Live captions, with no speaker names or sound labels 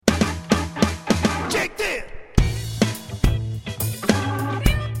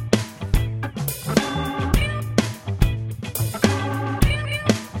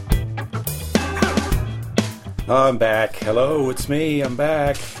I'm back. Hello, it's me. I'm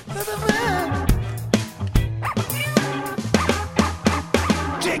back.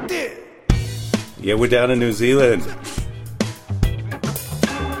 Jakethis. Yeah, we're down in New Zealand.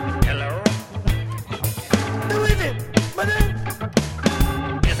 Hello? Who is it?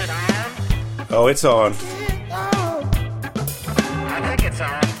 Is it on? Oh, it's on. I think it's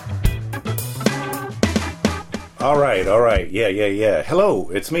on. All right. Yeah. Hello,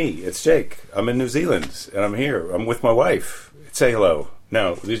 it's me. It's Jake. I'm in New Zealand, and I'm here. I'm with my wife. Say hello.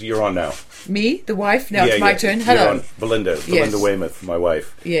 No, you're on now. Me, the wife? Now it's my turn. Hello. You're on. Belinda Weymouth, my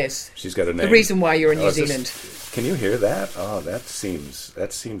wife. Yes. She's got a name. The reason why you're in New Zealand. Can you hear that? Oh, that seems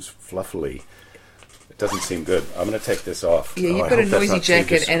fluffily. It doesn't seem good. I'm going to take this off. Yeah, you've got a noisy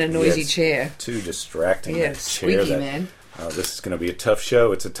jacket and a noisy chair. Too distracting. Yeah, that squeaky, chair, man. This is going to be a tough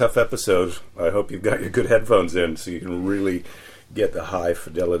show. It's a tough episode. I hope you've got your good headphones in so you can really get the high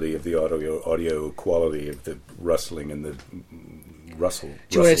fidelity of the audio quality of the rustling and the rustle.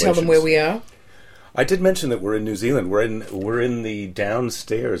 Do you want to tell them where we are? I did mention that we're in New Zealand. We're in the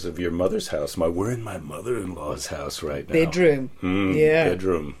downstairs of your mother's house. We're in my mother-in-law's house right now. Bedroom. Yeah.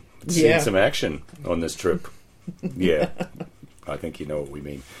 Bedroom. Seen some action on this trip. Yeah. I think you know what we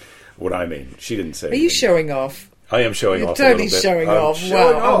mean. What I mean. She didn't say. Are you showing off? I am showing You're off. Totally a little bit. showing I'm off.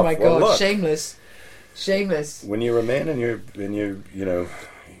 showing Wow. off. Oh my God. Well, Shameless. When you're a man and you're you know.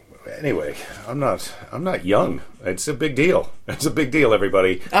 Anyway, I'm not young. It's a big deal. It's a big deal,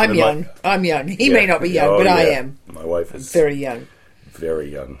 everybody. I'm young. He may not be young, but I am. My wife is very young. Very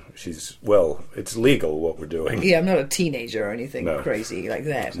young. It's legal what we're doing. Yeah, I'm not a teenager or anything crazy like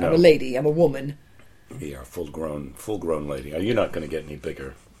that. No. I'm a lady. I'm a woman. Yeah, full grown lady. You're not going to get any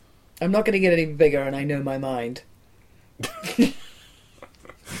bigger. I'm not going to get any bigger, and I know my mind.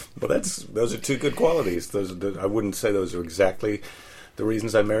 Well, those are two good qualities. I wouldn't say those are exactly the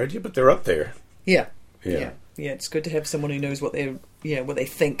reasons I married you, but they're up there. Yeah. It's good to have someone who knows what they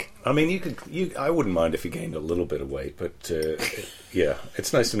think. I mean, I wouldn't mind if you gained a little bit of weight, but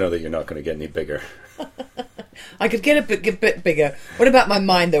it's nice to know that you're not going to get any bigger. I could get a bit bigger. What about my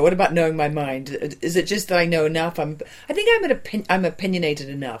mind, though? What about knowing my mind? Is it just that I know enough? I think I'm opinionated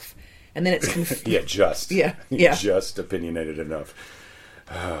enough, and then it's just opinionated enough.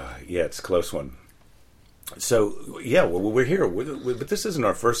 It's a close one. So, we're here. But this isn't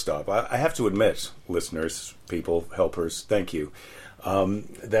our first stop. I have to admit, listeners, people, helpers, thank you,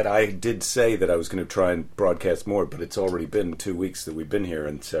 that I did say that I was going to try and broadcast more, but it's already been 2 weeks that we've been here,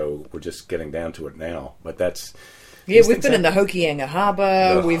 and so we're just getting down to it now. But that's... Yeah, we've been in the Hokianga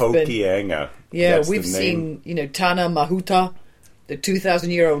Harbour. Hokianga. We've seen, Tana Mahuta, the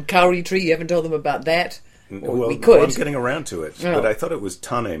 2,000-year-old kauri tree. You haven't told them about that? Well, we could. I'm getting around to it, but I thought it was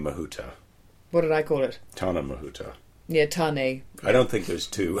Tane Mahuta. What did I call it? Tana Mahuta. Yeah, Tane. I don't think there's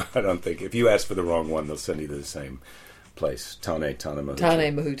two. I don't think. If you ask for the wrong one, they'll send you to the same place. Tana Mahuta.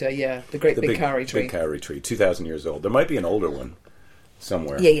 Tane Mahuta, yeah. The great big kauri tree. Big kauri tree, 2,000 years old. There might be an older one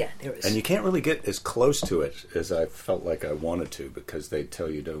somewhere. Yeah, there is. And you can't really get as close to it as I felt like I wanted to, because they tell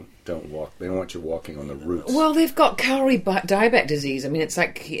you don't walk. They don't want you walking on the roots. Well, they've got kauri dieback disease. I mean, it's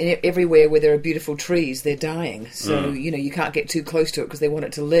like everywhere where there are beautiful trees, they're dying. So, you can't get too close to it because they want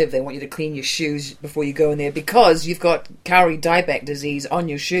it to live. They want you to clean your shoes before you go in there because you've got kauri dieback disease on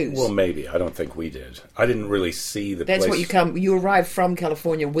your shoes. Well, maybe. I don't think we did. I didn't really see the That's place. what you arrived from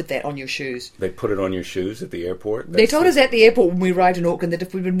California with that on your shoes. They put it on your shoes at the airport? They told us at the airport when we arrived in Auckland that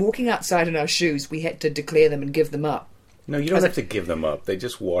if we'd been walking outside in our shoes, we had to declare them and give them up. No, you don't have to give them up. They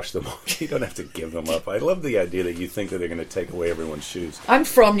just wash them off. You don't have to give them up. I love the idea that you think that they're going to take away everyone's shoes. I'm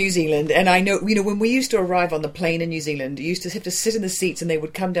from New Zealand, and I know, when we used to arrive on the plane in New Zealand, you used to have to sit in the seats and they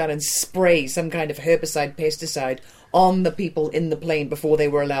would come down and spray some kind of herbicide, pesticide on the people in the plane before they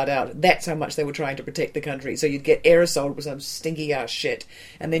were allowed out. That's how much they were trying to protect the country. So you'd get aerosol with some stinky ass shit,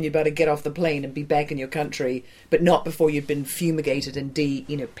 and then you'd better get off the plane and be back in your country, but not before you'd been fumigated and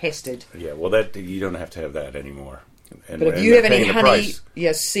pested. Yeah, well, that you don't have to have that anymore. But if you have any honey,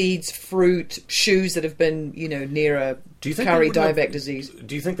 seeds, fruit, shoes that have been, near a kauri dieback disease.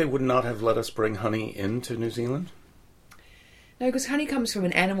 Do you think they would not have let us bring honey into New Zealand? No, because honey comes from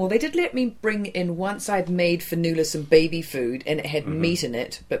an animal. They did let me bring in once. I'd made for Nula some baby food, and it had meat in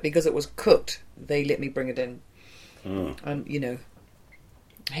it, but because it was cooked, they let me bring it in.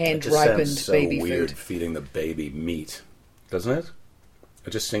 Hand-ripened so baby weird food. Feeding the baby meat, doesn't it?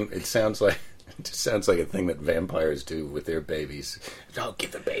 It sounds like a thing that vampires do with their babies. Oh,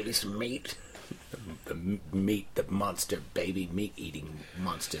 give the baby some meat. The monster baby, meat-eating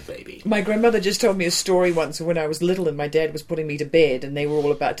monster baby. My grandmother just told me a story once when I was little and my dad was putting me to bed and they were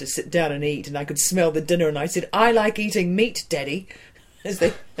all about to sit down and eat and I could smell the dinner and I said, "I like eating meat, Daddy," as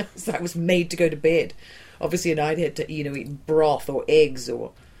I was made to go to bed. obviously, and I'd had to, eat broth or eggs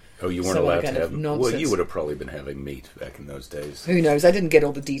or... Oh, you weren't some other allowed to kind of have... nonsense. Well, you would have probably been having meat back in those days. Who knows? I didn't get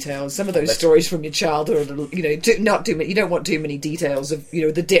all the details. Some of those stories from your childhood, not too many. You don't want too many details of,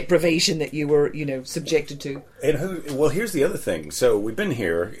 the deprivation that you were, subjected to. And well, here's the other thing. So we've been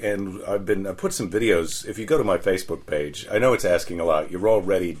here, and I put some videos. If you go to my Facebook page, I know it's asking a lot. You're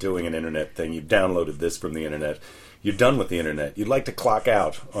already doing an internet thing. You've downloaded this from the internet. You're done with the internet. You'd like to clock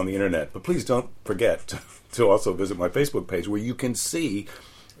out on the internet, but please don't forget to also visit my Facebook page where you can see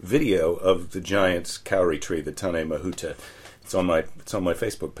video of the giant cowrie tree, the Tane Mahuta. It's on my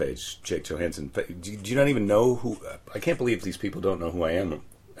Facebook page, Jake Johansson. Do you not even know who? I can't believe these people don't know who I am,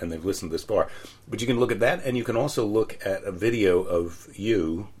 and they've listened this far. But you can look at that, and you can also look at a video of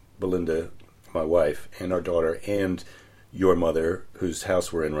you, Belinda, my wife, and our daughter, and your mother, whose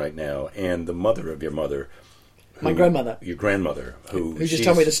house we're in right now, and the mother of your mother. My grandmother. Your grandmother. Who just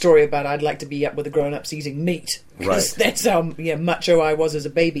told me the story about I'd like to be up with the grown-ups eating meat. Right. That's how macho I was as a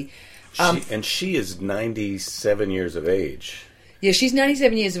baby. She is 97 years of age. Yeah, she's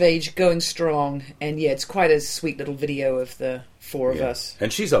 97 years of age, going strong. And it's quite a sweet little video of the four of us.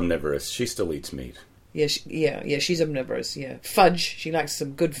 And she's omnivorous. She still eats meat. Yeah, she's omnivorous. Yeah, fudge. She likes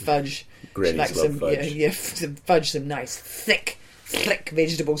some good fudge. Grannies she likes love some fudge. some fudge, some nice thick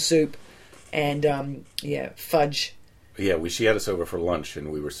vegetable soup. And, fudge. Yeah, she had us over for lunch,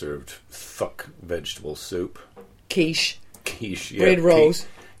 and we were served fuck vegetable soup. Quiche. Bread rolls.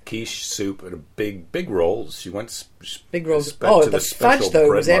 Quiche soup, and big rolls. She went... Big rolls. To The fudge, though,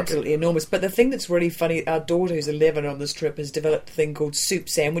 was market. absolutely enormous. But the thing that's really funny, our daughter, who's 11 on this trip, has developed a thing called soup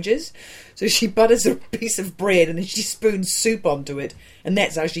sandwiches. So she butters a piece of bread, and then she spoons soup onto it, and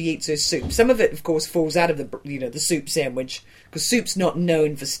that's how she eats her soup. Some of it, of course, falls out of the soup sandwich, because soup's not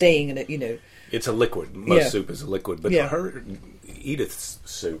known for staying in it, It's a liquid. Most soup is a liquid. But her Edith's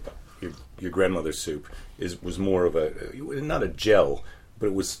soup, your grandmother's soup, was more of not a gel, but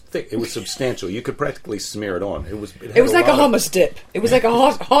it was thick. It was substantial. You could practically smear it on. It was like a hummus dip. It was like a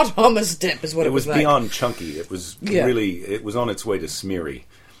hot hummus dip is what it was like. It was beyond chunky. It was really, it was on its way to smeary.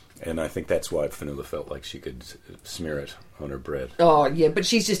 And I think that's why Fanula felt like she could smear it on her bread. Oh, yeah, but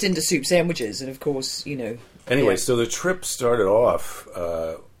she's just into soup sandwiches, and of course, Anyway, so the trip started off...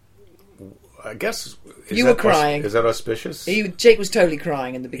 I guess... You were crying. Is that auspicious? Jake was totally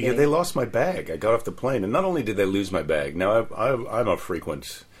crying in the beginning. Yeah, they lost my bag. I got off the plane, and not only did they lose my bag, now I'm a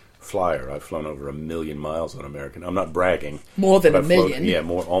frequent flyer. I've flown over 1 million miles on American. I'm not bragging. More than a million? Yeah,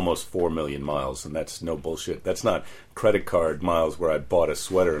 almost 4 million miles, and that's no bullshit. That's not credit card miles where I bought a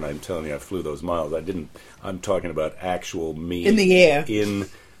sweater and I'm telling you I flew those miles. I'm talking about actual me. In the air. In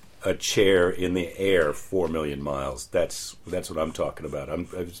a chair in the air, 4 million miles. That's what I'm talking about.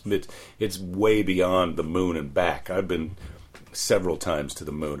 It's way beyond the moon and back. I've been several times to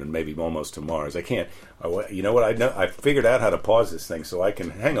the moon and maybe almost to Mars. I can't. You know what? I figured out how to pause this thing so I can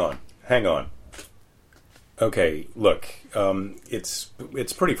hang on. Okay, look. It's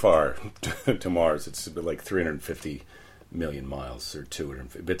pretty far to Mars. It's like 350 million miles or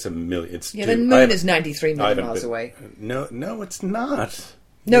 250. It's a million. The moon is 93 million miles away. No, it's not.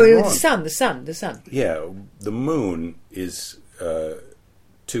 No, the sun. Yeah, the moon is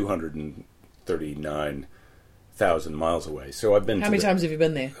 239,000 miles away. So I've been. How many times have you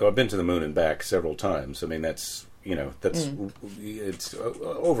been there? I've been to the moon and back several times. I mean, it's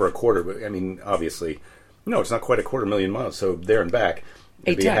over a quarter. But I mean, obviously, no, it's not quite a 250,000 miles. So there and back,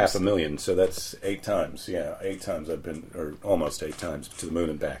 it'd be 500,000. So that's 8 times. Yeah, 8 times I've been, or almost 8 times to the moon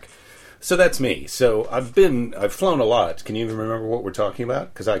and back. So that's me. So I've flown a lot. Can you even remember what we're talking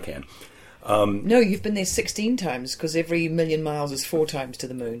about? Because I can. No, you've been there 16 times, because every 1,000,000 miles is 4 times to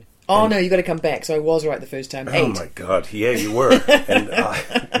the moon. Oh, no, you got to come back. So I was right the first time. 8. Oh, my God. Yeah, you were. And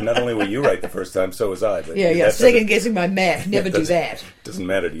not only were you right the first time, so was I. But yeah. Second-guessing my math. Never do that. It doesn't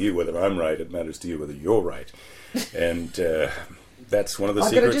matter to you whether I'm right. It matters to you whether you're right. And... that's one of the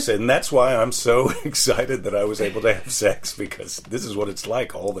secrets, and that's why I'm so excited that I was able to have sex, because this is what it's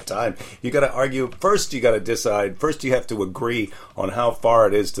like all the time. You got to argue. First, you got to decide. First, you have to agree on how far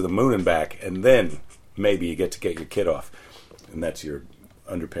it is to the moon and back, and then maybe you get your kid off. And that's your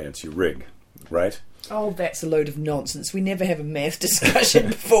underpants, your rig, right? Oh, that's a load of nonsense. We never have a math discussion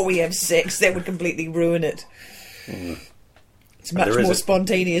before we have sex. That would completely ruin it. It's much more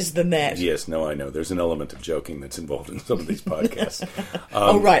spontaneous than that. Yes, no, I know. There's an element of joking that's involved in some of these podcasts.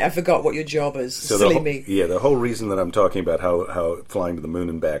 Oh, right. I forgot what your job is. So Silly me. Yeah, the whole reason that I'm talking about how flying to the moon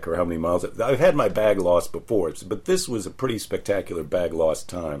and back, or how many miles... I've had my bag lost before, but this was a pretty spectacular bag lost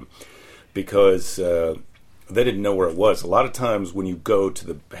time, because they didn't know where it was. A lot of times when you go to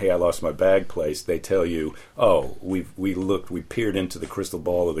the, hey, I lost my bag place, they tell you, oh, we peered into the crystal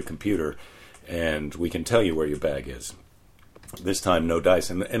ball of the computer, and we can tell you where your bag is. This time, no dice.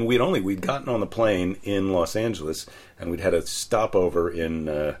 And we'd gotten on the plane in Los Angeles, and we'd had a stopover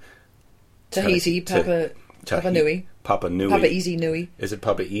in Tahiti, Papa Nui. Papa Nui. Papa Easy Nui. Is it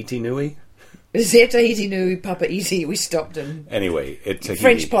Papa Iti Nui? Is it Tahiti Nui, Papa Easy? We stopped in Anyway, it's Tahiti.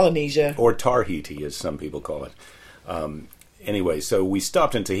 French Polynesia. Or Tahiti, as some people call it. Anyway, so we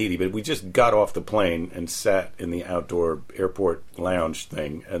stopped in Tahiti, but we just got off the plane and sat in the outdoor airport lounge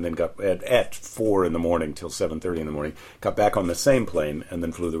thing, and then got at 4 in the morning till 7:30 in the morning. Got back on the same plane, and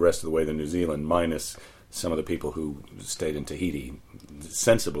then flew the rest of the way to New Zealand, minus some of the people who stayed in Tahiti,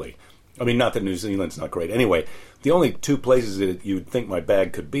 sensibly. I mean, not that New Zealand's not great. Anyway, the only two places that you'd think my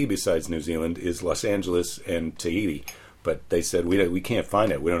bag could be besides New Zealand is Los Angeles and Tahiti. But they said, we can't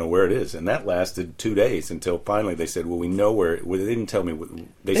find it. We don't know where it is. And that lasted 2 days until finally they said, well, we know where it is. Well, they didn't tell me.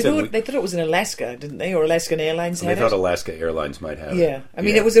 They thought it was in Alaska, didn't they? Or Alaskan Airlines had it? They thought Alaska Airlines might have it. Yeah. I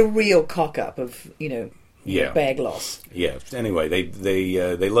mean, it was a real cock-up of, bag loss. Yeah. Anyway,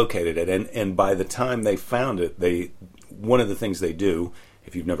 they located it. And by the time they found it, one of the things they do,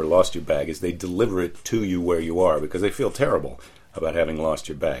 if you've never lost your bag, is they deliver it to you where you are because they feel terrible about having lost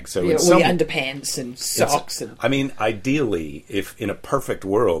your bag. So all the underpants and socks. I mean, ideally, if in a perfect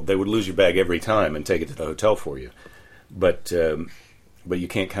world, they would lose your bag every time and take it to the hotel for you. But you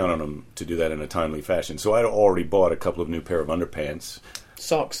can't count on them to do that in a timely fashion. So I'd already bought a couple of new pair of underpants.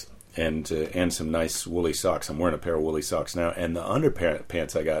 Socks. And some nice woolly socks. I'm wearing a pair of woolly socks now. And the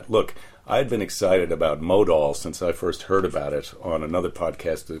underpants I got, look, I'd been excited about Modal since I first heard about it on another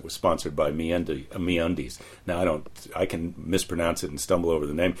podcast that was sponsored by MeUndies. Now, I can mispronounce it and stumble over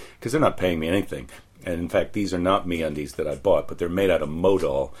the name because they're not paying me anything. And in fact, these are not MeUndies that I bought, but they're made out of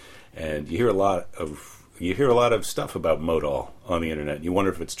Modal. And you hear a lot of stuff about Modal on the internet. You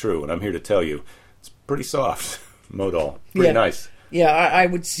wonder if it's true. And I'm here to tell you, it's pretty soft. Modal, pretty nice. Yeah, I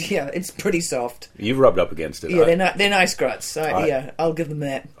would. Yeah, it's pretty soft. You've rubbed up against it. Yeah, they're nice gruts. I'll give them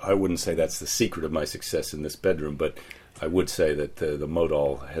that. I wouldn't say that's the secret of my success in this bedroom, but I would say that the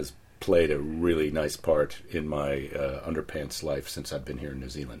Modal has played a really nice part in my underpants life since I've been here in New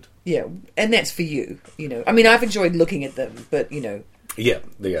Zealand. Yeah, and that's for you. I mean, I've enjoyed looking at them, but Yeah,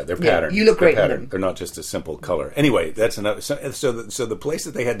 they're patterned. You look great in them. They're not just a simple color. Anyway, that's another. So the place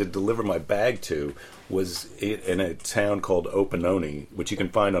that they had to deliver my bag to was in a town called Opanoni, which you can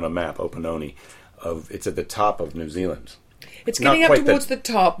find on a map. Opanoni, it's at the top of New Zealand. It's getting up towards the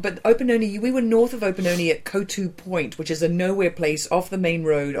top, but Opanoni. We were north of Opanoni at Kotu Point, which is a nowhere place off the main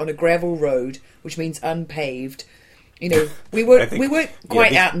road on a gravel road, which means unpaved. We weren't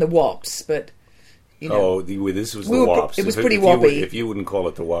quite out in the wops, but. This was the wops. It was pretty woppy. If you wouldn't call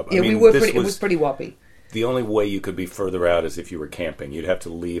it the wop. Yeah, it was pretty woppy. The only way you could be further out is if you were camping. You'd have to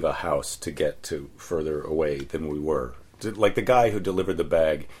leave a house to get to further away than we were. Like the guy who delivered the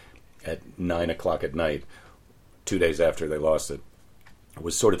bag at 9 o'clock at night, 2 days after they lost it,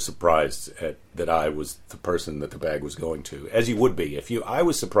 was sort of surprised that I was the person that the bag was going to. As you would be. I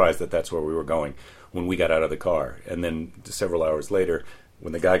was surprised that that's where we were going when we got out of the car. And then several hours later,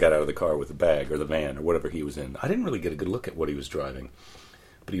 when the guy got out of the car with the bag or the van or whatever he was in, I didn't really get a good look at what he was driving.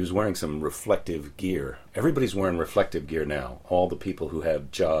 But he was wearing some reflective gear. Everybody's wearing reflective gear now. All the people who have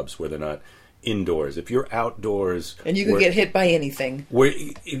jobs where they're not indoors. If you're outdoors... And you can get hit by anything.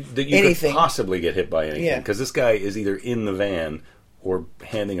 You could possibly get hit by anything. Because this guy is either in the van or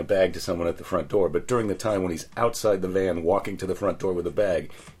handing a bag to someone at the front door. But during the time when he's outside the van walking to the front door with a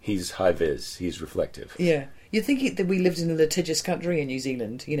bag, he's high-vis. He's reflective. Yeah. You'd think that we lived in a litigious country in New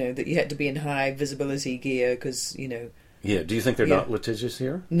Zealand, that you had to be in high visibility gear because, Yeah, do you think they're not litigious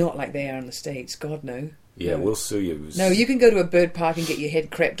here? Not like they are in the States, God no. Yeah, no. We'll sue you. No, you can go to a bird park and get your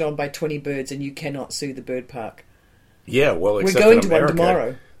head crapped on by 20 birds and you cannot sue the bird park. Yeah, well, except we're going to America, one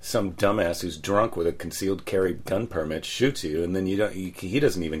tomorrow. Some dumbass who's drunk with a concealed carry gun permit shoots you and then he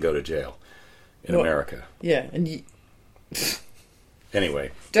doesn't even go to jail in America. Yeah, and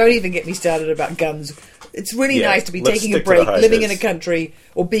Anyway. Don't even get me started about guns. It's really nice to be taking a break, living in a country,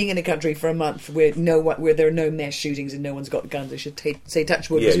 or being in a country for a month where there are no mass shootings and no one's got guns. I should say touch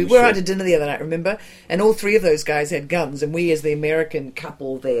wood, because we were out to dinner the other night, remember? And all three of those guys had guns, and we as the American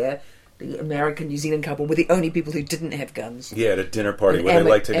couple there, the American-New Zealand couple, were the only people who didn't have guns. Yeah, at a dinner party where they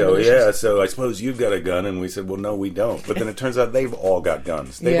like to go, so I suppose you've got a gun, and we said, well, no, we don't. But then it turns out they've all got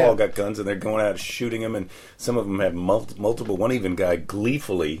guns. They've all got guns, and they're going out shooting them, and some of them have multiple. One even guy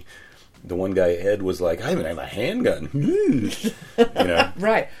gleefully... The one guy, Ed, was like, I even have a handgun.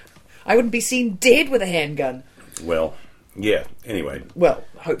 Right. I wouldn't be seen dead with a handgun. Well, yeah, anyway. Well,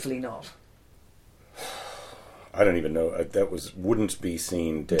 hopefully not. I don't even know. That wouldn't be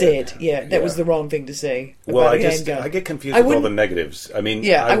seen dead. Dead, yeah. That was the wrong thing to say. Well, about a handgun. I get confused with all the negatives. I mean,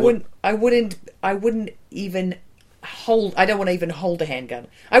 yeah, I wouldn't even hold. I don't want to even hold a handgun.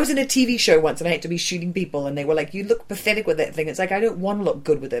 I was in a TV show once and I had to be shooting people, and they were like, "You look pathetic with that thing." It's like, I don't want to look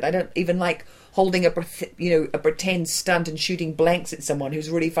good with it. I don't even like holding a pretend stunt and shooting blanks at someone who's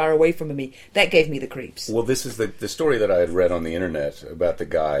really far away from me. That gave me the creeps. Well, this is the story that I had read on the internet about the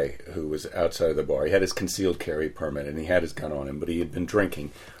guy who was outside of the bar. He had his concealed carry permit and he had his gun on him, but he had been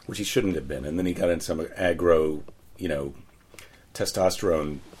drinking, which he shouldn't have been. And then he got in some aggro,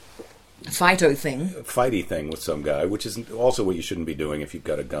 testosterone fighty thing with some guy, which is also what you shouldn't be doing if you've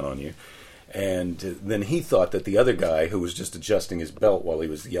got a gun on you. And then he thought that the other guy, who was just adjusting his belt while he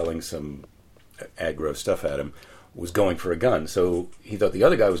was yelling some aggro stuff at him, was going for a gun. So he thought the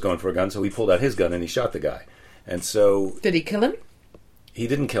other guy was going for a gun, so he pulled out his gun and he shot the guy. And so... Did he kill him? He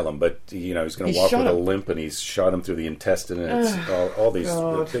didn't kill him, but he's going to walk with a limp, and he's shot him through the intestine, and it's all these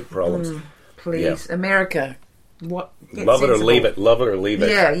big problems. Please, yeah. America. What? Love it or leave it. Love it or leave it.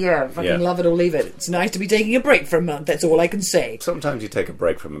 Yeah. Fucking love it or leave it. It's nice to be taking a break for a month. That's all I can say. Sometimes you take a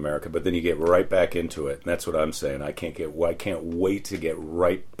break from America, but then you get right back into it. And that's what I'm saying. I can't wait to get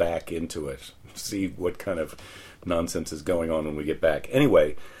right back into it. See what kind of nonsense is going on when we get back.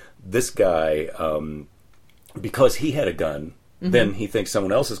 Anyway, this guy, because he had a gun, then he thinks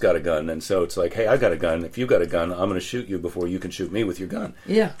someone else has got a gun, and so it's like, hey, I got a gun. If you got a gun, I'm going to shoot you before you can shoot me with your gun.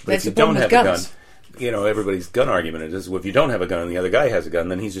 Yeah, but if you don't have a gun, everybody's gun argument is, well, if you don't have a gun and the other guy has a gun,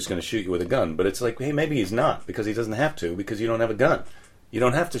 then he's just going to shoot you with a gun. But it's like, hey, maybe he's not, because he doesn't have to, because you don't have a gun. You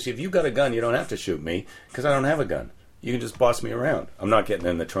don't have to. If you've got a gun, you don't have to shoot me, because I don't have a gun. You can just boss me around. I'm not getting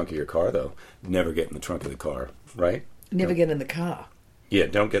in the trunk of your car, though. Never get in the trunk of the car, right? Never get in the car. Yeah,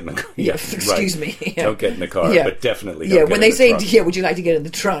 don't get in the car. Yeah, excuse me. Yeah. Don't get in the car, but definitely don't get when in the trunk. say, would you like to get in the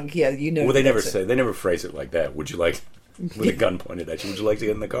trunk? Yeah, Well, they never phrase it like that. Would you like, with a gun pointed at you, would you like to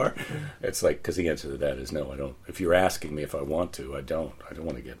get in the car? It's like, because the answer to that is no, I don't. If you're asking me if I want to, I don't. I don't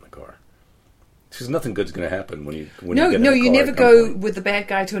want to get in the car. Because nothing good's going to happen when you get in the car. You never go with the bad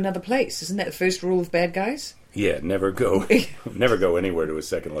guy to another place. Isn't that the first rule of bad guys? Yeah, never go anywhere to a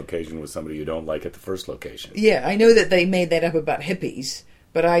second location with somebody you don't like at the first location. Yeah, I know that they made that up about hippies,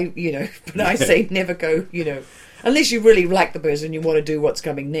 but I say never go, unless you really like the person and you want to do what's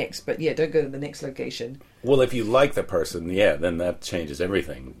coming next. But yeah, don't go to the next location. Well, if you like the person, then that changes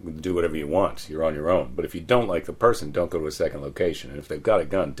everything. Do whatever you want. You're on your own. But if you don't like the person, don't go to a second location. And if they've got a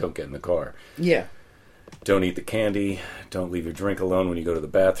gun, don't get in the car. Yeah. Don't eat the candy. Don't leave your drink alone when you go to the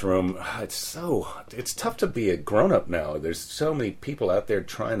bathroom. It's tough to be a grown-up now. There's so many people out there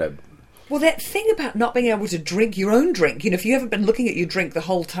trying to... Well, that thing about not being able to drink your own drink, if you haven't been looking at your drink the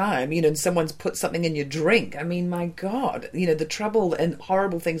whole time, and someone's put something in your drink, I mean, my God, the trouble and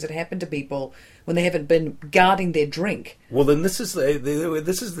horrible things that happen to people when they haven't been guarding their drink. Well, then this is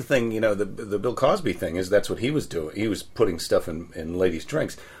the thing, the Bill Cosby thing is that's what he was doing. He was putting stuff in ladies'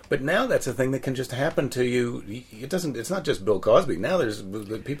 drinks. But now that's a thing that can just happen to you. It's not just Bill Cosby. Now there's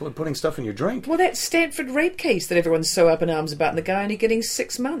people are putting stuff in your drink. Well, that Stanford rape case that everyone's so up in arms about, and the guy only getting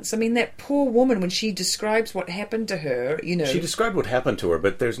 6 months. I mean, that poor woman, when she describes what happened to her, She described what happened to her,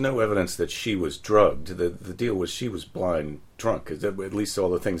 but there's no evidence that she was drugged. The deal was she was blind drunk, at least all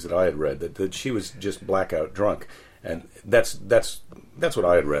the things that I had read, that she was just blackout drunk. And that's what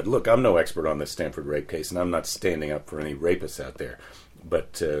I had read. Look, I'm no expert on this Stanford rape case, and I'm not standing up for any rapists out there.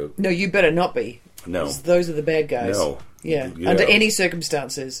 But no, you better not be. No, those are the bad guys. No, under any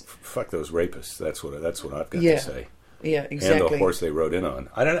circumstances. Fuck those rapists. That's what I've got to say. Yeah, exactly. And the horse they rode in on.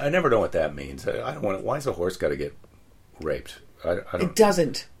 I never know what that means. I don't want. Why has a horse got to get raped? I don't, it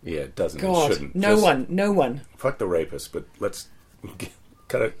doesn't. Yeah, it doesn't. God, it shouldn't. No one. Fuck the rapists, but let's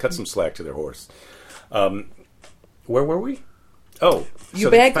cut some slack to their horse. Where were we? Oh, your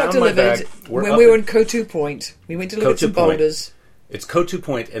bag got delivered when we were in Kotu Point. We went to look at some boulders. It's Kotu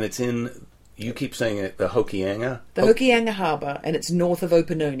Point, and it's in, you keep saying it, the Hokianga? The Hokianga Harbour, and it's north of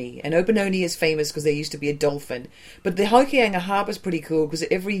Opunoni. And Opunoni is famous because there used to be a dolphin. But the Hokianga Harbour is pretty cool because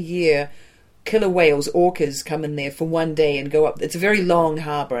every year killer whales, orcas, come in there for one day and go up. It's a very long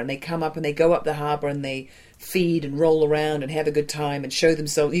harbour, and they come up and they go up the harbour and they feed and roll around and have a good time and show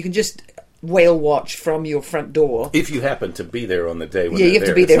themselves. You can just whale watch from your front door. If you happen to be there on the day when you have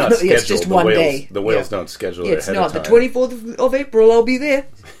to be there. It's just one day. The whales don't schedule it ahead of time. It's not. The 24th of April, I'll be there.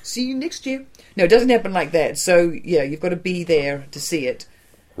 See you next year. No, it doesn't happen like that. So, you've got to be there to see it.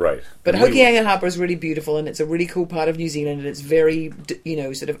 Right. But Hokianga Harbour is really beautiful, and it's a really cool part of New Zealand, and it's very,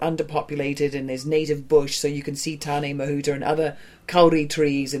 sort of underpopulated, and there's native bush, so you can see Tane Mahuta and other kauri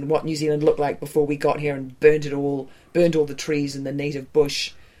trees and what New Zealand looked like before we got here and burned all the trees and the native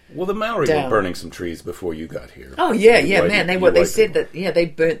bush. Well, the Maori down. were burning some trees before you got here. Oh yeah, You yeah, like- man. They you were. They like said it. that. Yeah, they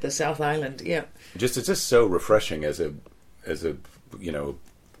burnt the South Island. Yeah. It's just so refreshing as a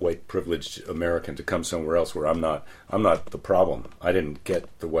white privileged American to come somewhere else where I'm not the problem. I didn't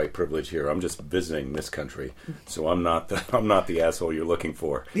get the white privilege here. I'm just visiting this country, so I'm not the asshole you're looking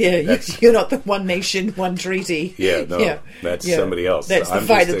for. Yeah, you're not the one nation, one treaty. Yeah, no, that's somebody else. That's the I'm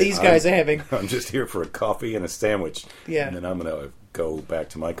fight just that these guys are having. I'm just here for a coffee and a sandwich. Yeah. And then I'm going to go back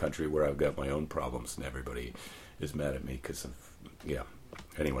to my country where I've got my own problems and everybody is mad at me because of, yeah.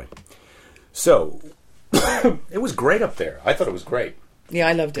 Anyway. So, it was great up there. I thought it was great. Yeah,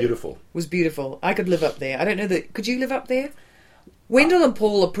 I loved it. Beautiful. It was beautiful. I could live up there. I don't know that. Could you live up there? Wendell and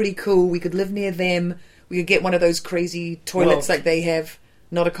Paul are pretty cool. We could live near them. We could get one of those crazy toilets like they have.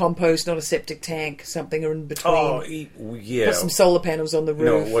 Not a compost, not a septic tank, something in between. Oh, yeah. Put some solar panels on the roof.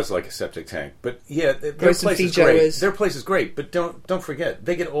 No, it was like a septic tank. But yeah, their Grow some place is great. Fijoas. Their place is great, but don't forget,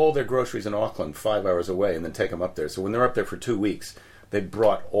 they get all their groceries in Auckland 5 hours away and then take them up there. So when they're up there for 2 weeks, they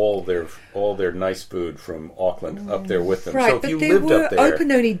brought all their nice food from Auckland up there with them. Right, so if but you there lived were, up there,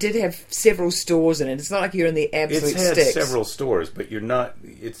 Opanoni did have several stores in it. It's not like you're in the absolute it's had sticks. several stores, but you're not.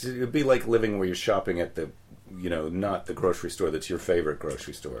 It'd be like living where you're shopping at the, not the grocery store that's your favorite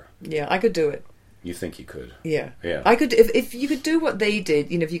grocery store. Yeah, I could do it. You think you could? Yeah. Yeah. I could if you could do what they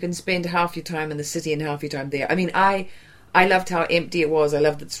did. If you can spend half your time in the city and half your time there. I mean, I loved how empty it was. I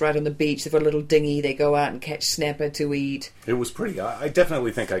loved it's right on the beach. They've got a little dinghy. They go out and catch snapper to eat. It was pretty. I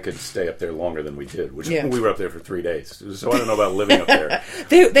definitely think I could stay up there longer than we did. Which Yeah. we were up there for 3 days. So I don't know about living up there.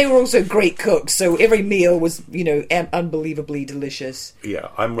 They were also great cooks, so every meal was unbelievably delicious. Yeah,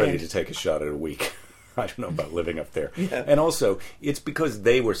 I'm ready And- to take a shot at a week. I don't know about living up there. Yeah. And also, it's because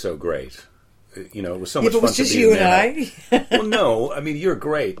they were so great. It was so much If it fun was to just be you in and there. Well, no, I mean, you're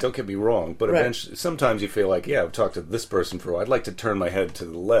great. Don't get me wrong. But Right. eventually, sometimes you feel like, yeah, I've talked to this person for a while. I'd like to turn my head to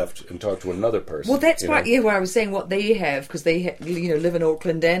the left and talk to another person. Well, that's you why. know? Yeah, where I was saying what they have because they live in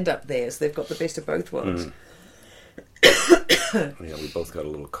Auckland and up there, so they've got the best of both worlds. Yeah, we both got a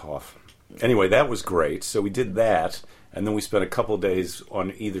little cough. Anyway, that was great. So we did that, and then we spent a couple of days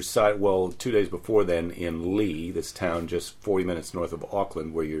on either side. Well, 2 days before then in Lee, this town just 40 minutes north of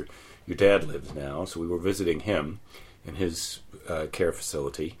Auckland, where your dad lives now. So we were visiting him in his care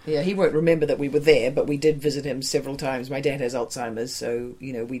facility. Yeah, he won't remember that we were there, but we did visit him several times. My dad has Alzheimer's, so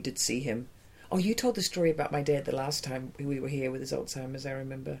we did see him. Oh, you told the story about my dad the last time we were here with his Alzheimer's. I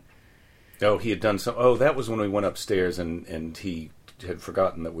remember. Oh, he had done some. Oh, that was when we went upstairs, and he had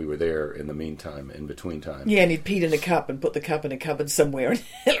forgotten that we were there in the meantime, in between time. Yeah, and he'd peed in a cup and put the cup in a cupboard somewhere, and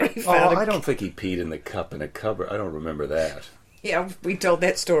Hillary Oh, found I don't think he peed in the cup in a cupboard. I don't remember that. Yeah, we told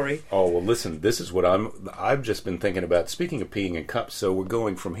that story. Oh, well, listen, this is what I've just been thinking about. Speaking of peeing in cups, so we're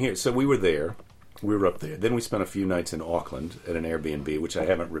going from here. So we were there. We were up there. Then we spent a few nights in Auckland at an Airbnb, which I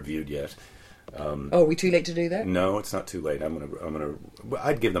haven't reviewed yet. Oh, are we too late to do that? No, it's not too late.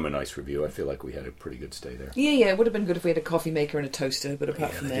 I'd give them a nice review. I feel like we had a pretty good stay there. Yeah, it would have been good if we had a coffee maker and a toaster, but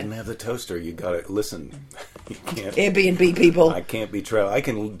apart Yeah, from they that... didn't have the toaster. You got to listen. You can't. Airbnb people. I can't be I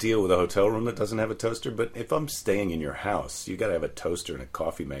can deal with a hotel room that doesn't have a toaster, but if I'm staying in your house, you got to have a toaster and a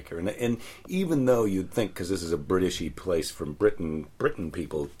coffee maker. And even though you'd think, because this is a Britishy place from Britain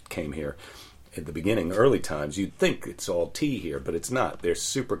people came here at the beginning, early times, you'd think it's all tea here, but it's not. There's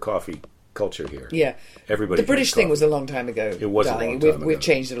super coffee culture here. Yeah. Everybody. The British drinks thing coffee. was a long time ago. It was a darling. long time ago. We've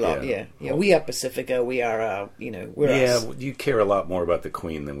changed it a lot. Yeah. Yeah. We are Pacifica. We are, we're us. Yeah, you care a lot more about the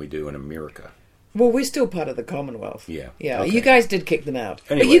Queen than we do in America. Well, we're still part of the Commonwealth. Yeah. Yeah. Okay. You guys did kick them out,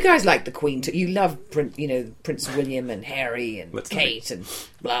 Anyway. but you guys like the Queen too. You love Prince William and Harry and Let's not- Kate and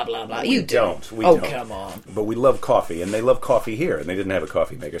blah blah blah. We You do. don't. We oh, don't. come on. But we love coffee, and they love coffee here, and they didn't have a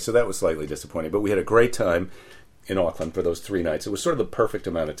coffee maker, so that was slightly disappointing. But we had a great time in Auckland for those 3 nights. It was sort of the perfect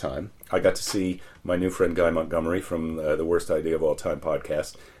amount of time. I got to see my new friend Guy Montgomery from the Worst Idea of All Time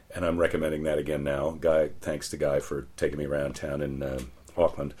podcast, and I'm recommending that again now. Thanks to Guy for taking me around town in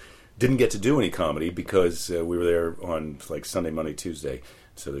Auckland. Didn't get to do any comedy because we were there on like Sunday, Monday, Tuesday.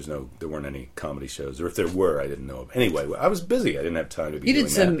 So there weren't any comedy shows, or if there were, I didn't know of. Anyway, I was busy. I didn't have time to be. You doing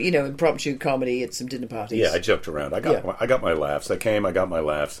did some, that. impromptu comedy at some dinner parties. Yeah, I jumped around. I got my laughs. I got my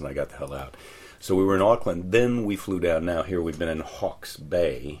laughs, and I got the hell out. So we were in Auckland. Then we flew down. Now here we've been in Hawke's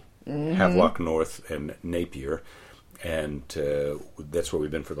Bay, Havelock North, and Napier, and that's where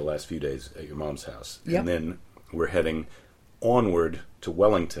we've been for the last few days at your mom's house. Yep. And then we're heading onward to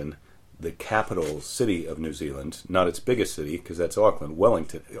Wellington, the capital city of New Zealand, not its biggest city, because that's Auckland.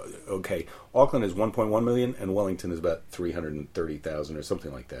 Wellington. Okay, Auckland is 1.1 million, and Wellington is about 330,000 or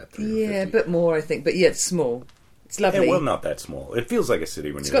something like that. Yeah, a 350. bit more, I think. But yeah, it's small. It's lovely. Yeah, well, not that small. It feels like a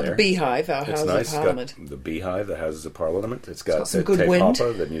city when It's you're got there. the Beehive, our It's Houses nice. of Parliament. It's got the Beehive, the Houses of Parliament. It's got some the good Te wind.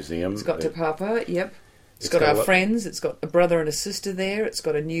 Papa, the museum. It's got Te Papa, yep. It's got got a our lot- friends. It's got a brother and a sister there. It's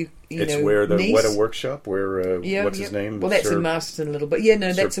got a new, It's where the niece. Weta Workshop, where what's his name? Well, that's Sir- in Masterton a little bit. Yeah,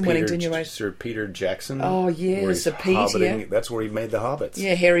 no, Sir that's in Peter- Wellington. You're right. Sir Peter Jackson. Oh, yeah, where he's Sir Pete, hobbiting. yeah. That's where he made the Hobbits.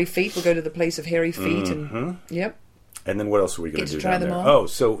 Yeah, Hairy Feet. We'll go to the place of Hairy Feet, and yep. And then what else are we going Get to to do try down them there? all. Oh,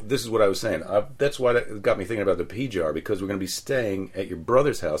 so this is what I was saying. That's why that got me thinking about the pea jar, because we're going to be staying at your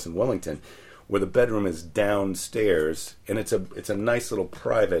brother's house in Wellington, where the bedroom is downstairs, and it's a nice little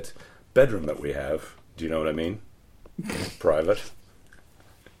private bedroom that we have. Do you know what I mean? Private.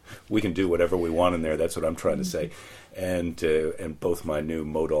 We can do whatever we want in there. That's what I'm trying to say. And both my new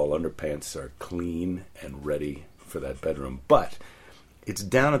Modal underpants are clean and ready for that bedroom. But it's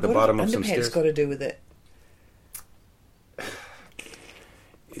down at the bottom of some Underpants stairs. got to do with it?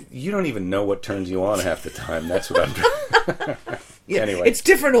 You don't even know what turns you on half the time. That's what I'm. Yeah, Anyway. it's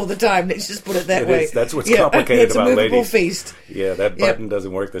different all the time. Let's just put it that It way. is. That's what's complicated it's about a movable ladies. feast. Yeah, that button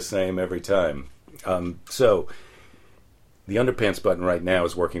doesn't work the same every time. So the underpants button right now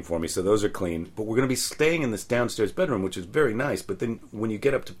is working for me, so those are clean. But we're going to be staying in this downstairs bedroom, which is very nice. But then when you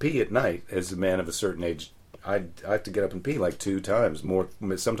get up to pee at night, as a man of a certain age, I have to get up and pee like 2 times, more,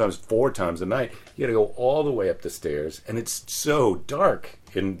 sometimes 4 times a night. You got to go all the way up the stairs, and it's so dark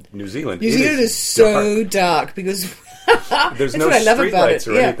in New Zealand. New It Zealand is so dark because There's that's no what I love street about lights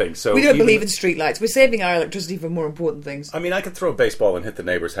it. or anything, so we don't even- believe in street lights. We're saving our electricity for more important things. I mean, I could throw a baseball and hit the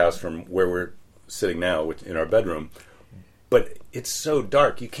neighbor's house from where we're sitting now in our bedroom, but it's so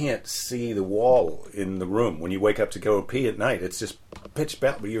dark you can't see the wall in the room. When you wake up to go pee at night, it's just pitch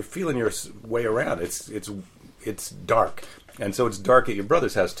black, but you're feeling your way around. It's dark. And so it's dark at your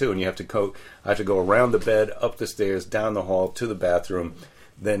brother's house too, and you have to go. I have to go around the bed, up the stairs, down the hall to the bathroom,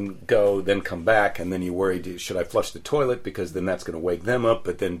 then come back, and then you worry: should I flush the toilet, because then that's going to wake them up?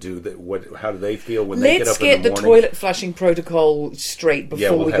 But then how do they feel when they get Let's up in the get the morning? toilet flushing protocol straight before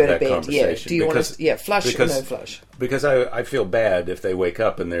Yeah, we'll we have go to that bed. Yeah. conversation, Do you want because- to? Flush or because- no flush? Because I feel bad if they wake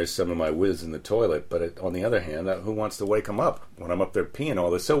up and there's some of my whiz in the toilet, but on the other hand, who wants to wake them up when I'm up there peeing all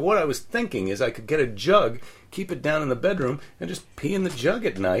this? So what I was thinking is I could get a jug, keep it down in the bedroom, and just pee in the jug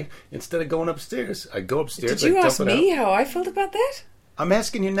at night instead of going upstairs. I go upstairs. Did you I dump ask it me out. how I felt about that? I'm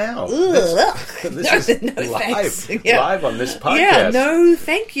asking you now. Ugh. This is No, thanks. live, Yeah. live on this podcast. Yeah, no,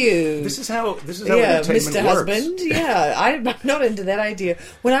 thank you. This is how yeah, entertainment Mr. works. Husband. Yeah, I'm not into that idea.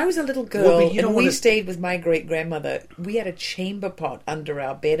 When I was a little girl, Well, but you don't and we wanna- stayed with my great grandmother, we had a chamber pot under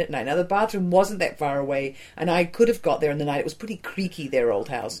our bed at night. Now the bathroom wasn't that far away, and I could have got there in the night. It was pretty creaky, their old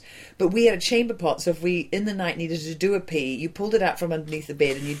house, but we had a chamber pot. So if we in the night needed to do a pee, you pulled it out from underneath the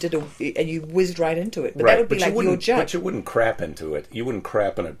bed, and you whizzed right into it. But that would be but like you your wouldn't. jug. But you wouldn't crap into it. You wouldn't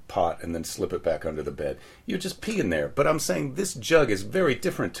crap in a pot and then slip it back under the bed. You would just pee in there. But I'm saying this jug is very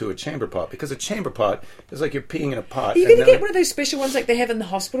different to a chamber pot, because a chamber pot is like you're peeing in a pot. Are you and going to then- get one of those special ones like they have in the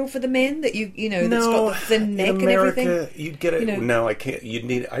hospital for the men that that's No, got the thin neck in and America, everything? you'd get it. No, I can't.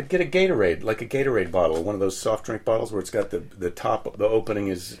 I'd get a Gatorade, like a Gatorade bottle, one of those soft drink bottles where it's got the top, the opening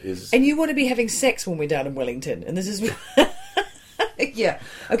is. And you want to be having sex when we're down in Wellington, and this is. Yeah.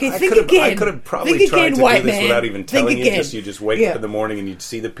 Okay. I Think could have, again. I could have probably Think tried again, to white do this man. without even Think telling you. again. You just wake Yeah. up in the morning and you'd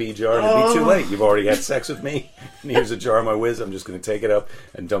see the pee jar, and it'd be too late. You've already had sex with me. And here's a jar of my whiz. I'm just going to take it up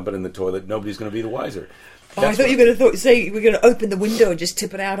and dump it in the toilet. Nobody's going to be the wiser. Oh, I thought you were going to say you were going to open the window and just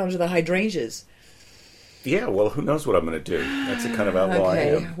tip it out onto the hydrangeas. Yeah, well, who knows what I'm going to do? That's the kind of outlaw I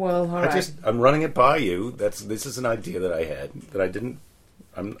Okay, am. well, all right. I'm running it by you. This is an idea that I had that I didn't.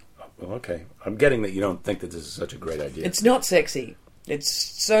 Okay. I'm getting that you don't think that this is such a great idea. It's not sexy. It's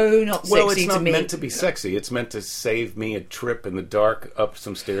so not sexy Well, it's not to me. meant to be sexy. It's meant to save me a trip in the dark up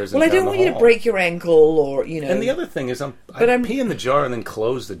some stairs. Well, and I down don't want the you to hall. break your ankle or And the other thing is, I pee in the jar and then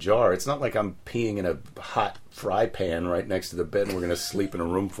close the jar. It's not like I'm peeing in a hot fry pan right next to the bed, and we're going to sleep in a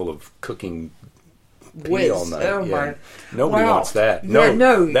room full of cooking pee whiz. all night. Oh Yeah. my! Nobody Wow. wants that. No.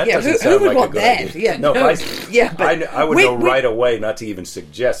 That Yeah, doesn't who sound would like want a good that? idea. Yeah, no. no. Yeah, but I would wait, know right away not to even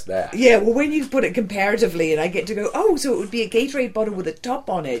suggest that. Yeah, well, when you put it comparatively, and I get to go, oh, so it would be a Gatorade bottle with a top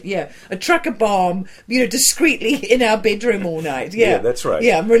on it. Yeah, a trucker bomb, discreetly in our bedroom all night. Yeah, Yeah, that's right.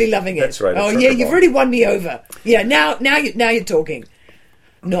 Yeah, I'm really loving it. That's right, a Oh, trucker yeah, you've bomb. really won me over. Yeah, now you're talking.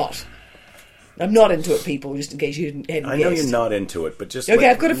 I'm not into it, people. Just in case you hadn't I know guessed. you're not into it, but just Okay,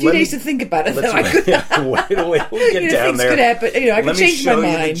 I've got a few days to think about it. Though. I could, wait, we'll get down things there. could happen. I Let could me change show my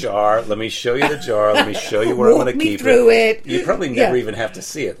you the mind. jar. Let me show you the jar. Let me show you where I'm Walk going to me keep through it. You probably never Yeah. even have to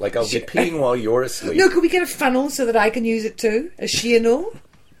see it. Like I'll be peeing while you're asleep. No, could we get a funnel so that I can use it too? A Sheernall?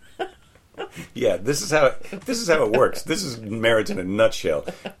 Yeah, this is how it works. This is marriage in a nutshell.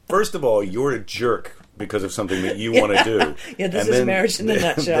 First of all, you're a jerk because of something that you want to do. Yeah, this And is then- marriage in a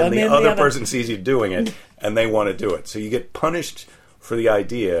nutshell. Then And the then other person sees you doing it, and they want to do it. So you get punished for the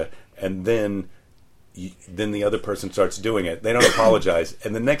idea, and then the other person starts doing it. They don't apologize,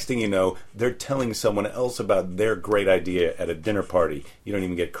 and the next thing you know, they're telling someone else about their great idea at a dinner party. You don't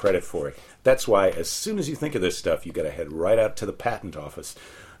even get credit for it. That's why, as soon as you think of this stuff, you got to head right out to the patent office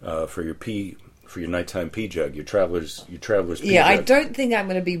for your nighttime pee jug, your traveler's pee Yeah, I jug. don't think I'm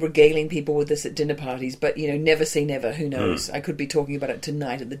going to be regaling people with this at dinner parties, but, never say never. Who knows? I could be talking about it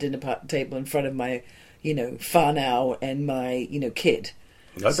tonight at the dinner table in front of my, whānau and my, kid.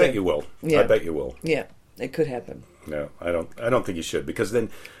 I bet you will. Yeah. I bet you will. Yeah, it could happen. No, I don't think you should, because then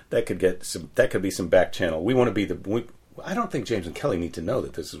that could be some back channel. We want to be I don't think James and Kelly need to know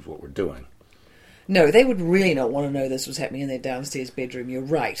that this is what we're doing. No, they would really not want to know this was happening in their downstairs bedroom. You're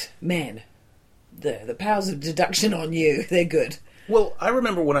right. Man, the powers of deduction on you, they're good. Well, I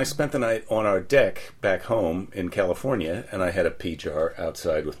remember when I spent the night on our deck back home in California, and I had a pee jar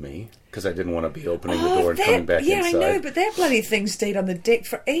outside with me, because I didn't want to be opening the door and coming back inside. Yeah, I know, but that bloody thing stayed on the deck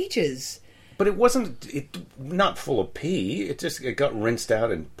for ages. But it wasn't not full of pee. It got rinsed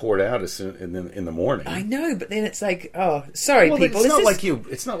out and poured out in the morning. I know, but then it's like, oh, sorry, Well, people.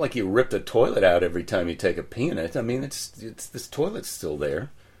 it's not like you rip the toilet out every time you take a pee in it. I mean, it's this toilet's still there.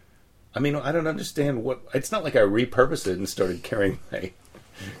 I mean, I don't understand what. It's not like I repurposed it and started carrying my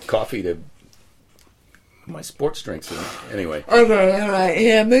coffee to my sports drinks. Anyway. Okay, all right.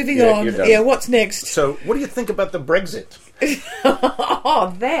 Yeah, moving on. You're done. Yeah, what's next? So, what do you think about the Brexit?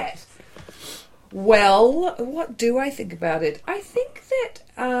 Oh, that. Well, what do I think about it? I think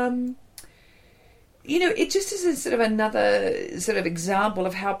that, it just is a sort of another sort of example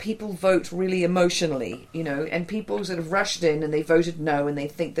of how people vote really emotionally, and people sort of rushed in and they voted no, and they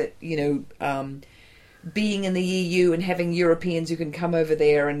think that, being in the EU and having Europeans who can come over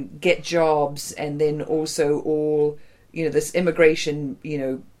there and get jobs, and then also all, this immigration,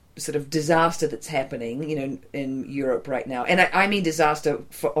 sort of disaster that's happening, in Europe right now. And I mean disaster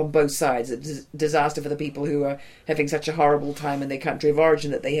on both sides. It's disaster for the people who are having such a horrible time in their country of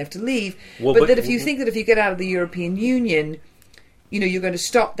origin that they have to leave. But that if you think that if you get out of the European Union, you're going to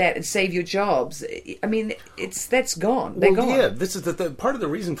stop that and save your jobs. I mean, that's gone. They're gone. Yeah, this is the part of the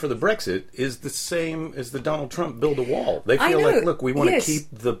reason for the Brexit is the same as the Donald Trump build a wall. They feel like, look, we want to keep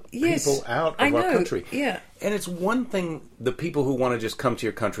the people out of our country. Yeah. And it's one thing, the people who want to just come to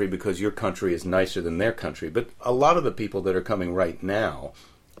your country because your country is nicer than their country, but a lot of the people that are coming right now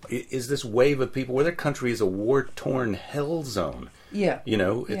is this wave of people where their country is a war-torn hell zone. Yeah.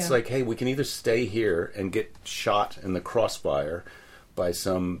 It's like, hey, we can either stay here and get shot in the crossfire by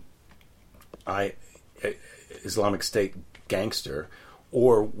some Islamic State gangster,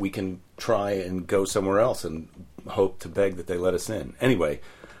 or we can try and go somewhere else and hope to beg that they let us in. Anyway,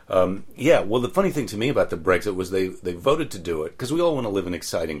 well, the funny thing to me about the Brexit was they voted to do it because we all want to live in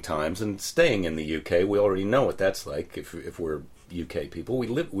exciting times, and staying in the UK, we already know what that's like if we're UK people.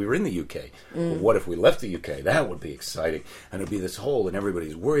 We were in the UK. Well, what if we left the UK? That would be exciting. And it'd be this hole, and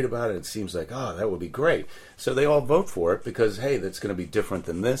everybody's worried about it. It seems like, that would be great. So they all vote for it because, hey, that's going to be different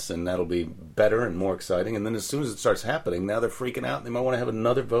than this, and that'll be better and more exciting. And then as soon as it starts happening, now they're freaking out, and they might want to have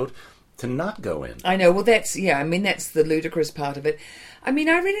another vote to not go in. I know. Well, that's the ludicrous part of it. I mean,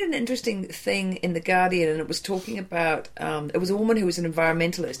 I read an interesting thing in The Guardian, and it was talking about, it was a woman who was an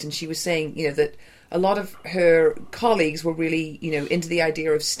environmentalist, and she was saying, that a lot of her colleagues were really, into the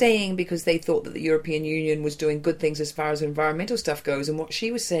idea of staying because they thought that the European Union was doing good things as far as environmental stuff goes. And what she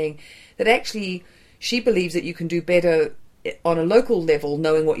was saying, that actually she believes that you can do better on a local level,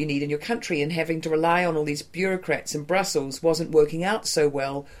 knowing what you need in your country, and having to rely on all these bureaucrats in Brussels wasn't working out so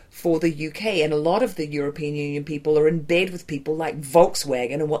well for the UK. And a lot of the European Union people are in bed with people like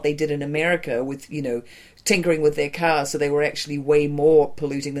Volkswagen and what they did in America with, tinkering with their cars, so they were actually way more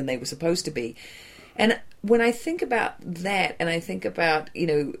polluting than they were supposed to be. And when I think about that, and I think about,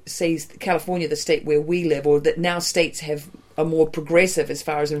 say, California, the state where we live, or that now states are more progressive as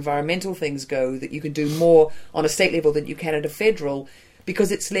far as environmental things go, that you can do more on a state level than you can at a federal,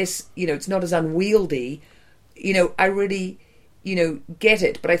 because it's less, it's not as unwieldy. I really, get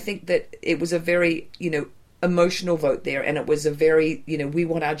it. But I think that it was a very, emotional vote there, and it was a very, we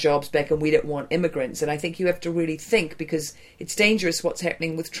want our jobs back and we don't want immigrants. And I think you have to really think, because it's dangerous what's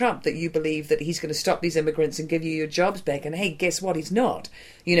happening with Trump, that you believe that he's going to stop these immigrants and give you your jobs back, and hey, guess what, he's not.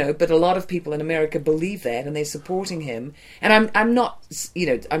 But a lot of people in America believe that, and they're supporting him. And I'm not,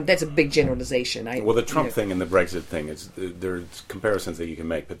 that's a big generalization. Well, the Trump thing and the Brexit thing, there's comparisons that you can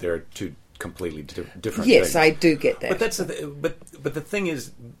make, but there are two completely different yes, things. I do get that. But that's but the thing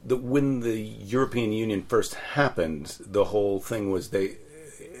is that when the European Union first happened, the whole thing was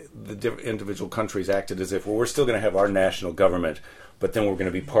the individual countries acted as if, well, we're still going to have our national government, but then we're going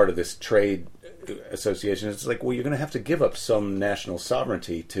to be part of this trade association. It's like, well, you're going to have to give up some national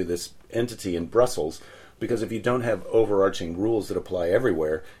sovereignty to this entity in Brussels, because if you don't have overarching rules that apply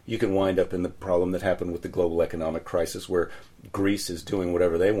everywhere, you can wind up in the problem that happened with the global economic crisis, where Greece is doing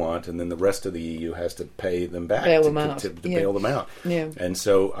whatever they want, and then the rest of the EU has to pay them back to bail them out. Yeah. And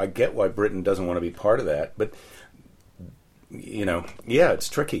so I get why Britain doesn't want to be part of that, but it's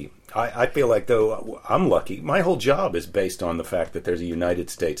tricky. I feel like, though, I'm lucky. My whole job is based on the fact that there's a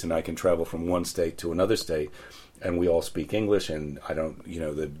United States, and I can travel from one state to another state, and we all speak English, and I don't,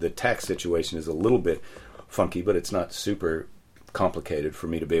 the tax situation is a little bit funky, but it's not super complicated for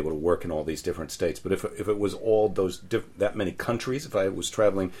me to be able to work in all these different states. But if it was all that many countries, if I was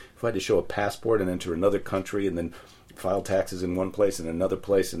traveling, if I had to show a passport and enter another country and then file taxes in one place and another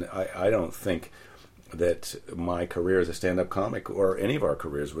place, and I don't think that my career as a stand-up comic, or any of our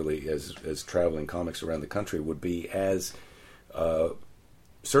careers really as traveling comics around the country, would be as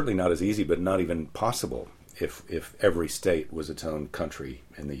certainly not as easy, but not even possible if every state was its own country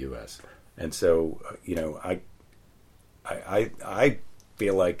in the U.S. And so, I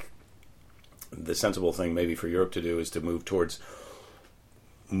feel like the sensible thing maybe for Europe to do is to move towards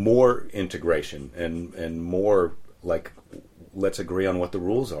more integration and more like, let's agree on what the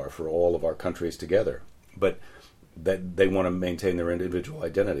rules are for all of our countries together. But that they want to maintain their individual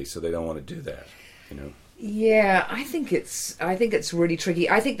identity, so they don't want to do that, Yeah, I think it's really tricky.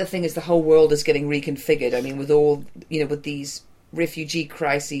 I think the thing is the whole world is getting reconfigured. I mean, with all, with these refugee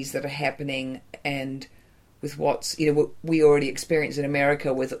crises that are happening, and with what's, what we already experience in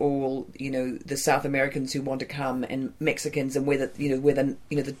America with all, the South Americans who want to come, and Mexicans, and whether,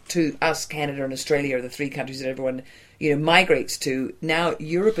 the two, us, Canada and Australia are the three countries that everyone, migrates to. Now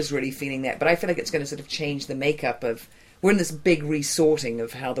Europe is really feeling that, but I feel like it's going to sort of change the makeup of, we're in this big resorting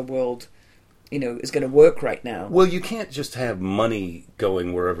of how the world, is going to work right now. Well, you can't just have money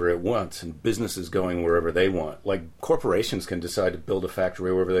going wherever it wants and businesses going wherever they want. Like, corporations can decide to build a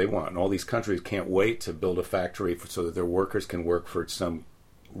factory wherever they want, and all these countries can't wait to build a factory so that their workers can work for some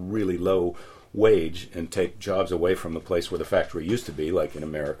really low wage and take jobs away from the place where the factory used to be, like in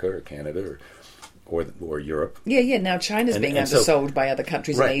America or Canada or Europe. Yeah. Now China's being undersold by other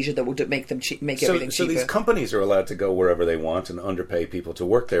countries in Asia that will make them make everything cheaper. So these companies are allowed to go wherever they want and underpay people to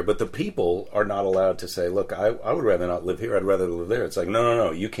work there, but the people are not allowed to say, "Look, I would rather not live here. I'd rather live there." It's like,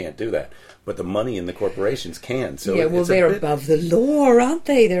 no, you can't do that. But the money in the corporations can. So they're above the law, aren't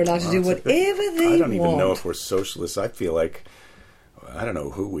they? They're allowed to do whatever they want. I don't even know if we're socialists. I feel like, I don't know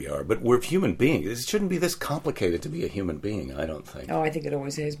who we are, but we're human beings. It shouldn't be this complicated to be a human being, I don't think. Oh, I think it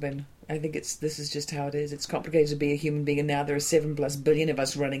always has been. I think this is just how it is. It's complicated to be a human being, and now there are 7+ billion of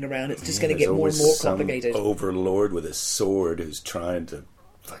us running around. It's just going to get more and more complicated. Some overlord with a sword who's trying to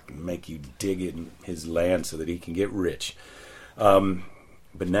fucking make you dig in his land so that he can get rich.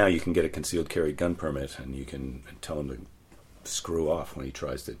 But now you can get a concealed carry gun permit, and you can tell him to screw off when he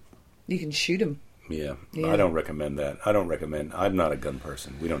tries to. You can shoot him. Yeah, I don't recommend that. I'm not a gun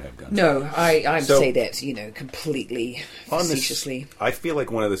person. We don't have guns. No, I say that, completely facetiously. I feel like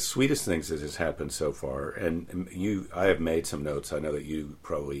one of the sweetest things that has happened so far, and I have made some notes. I know that you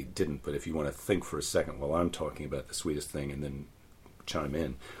probably didn't, but if you want to think for a second while I'm talking about the sweetest thing and then chime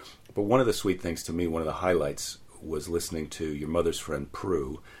in. But one of the sweet things to me, one of the highlights, was listening to your mother's friend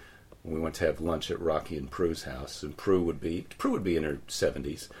Prue. We went to have lunch at Rocky and Prue's house, and Prue would be in her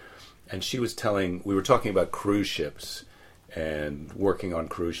 70s. And she was we were talking about cruise ships and working on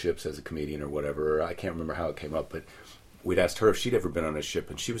cruise ships as a comedian or whatever. I can't remember how it came up, but we'd asked her if she'd ever been on a ship,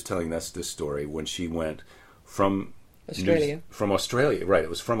 and she was telling us this story when she went from Australia. From Australia, right? It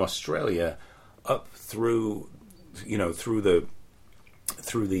was from Australia up through the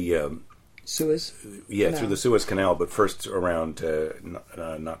Suez. Yeah, Canal. Through the Suez Canal, but first around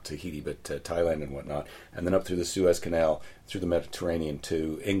not Tahiti, but Thailand and whatnot, and then up through the Suez Canal, through the Mediterranean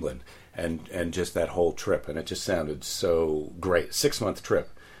to England, and just that whole trip, and it just sounded so great. 6-month trip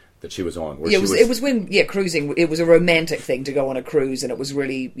that she was on. It was when cruising. It was a romantic thing to go on a cruise, and it was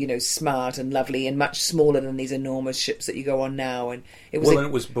really smart and lovely and much smaller than these enormous ships that you go on now. And it was and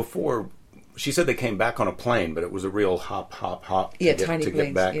it was before. She said they came back on a plane, but it was a real hop tiny planes,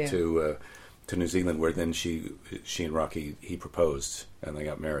 get back to New Zealand, where then she and Rocky, he proposed and they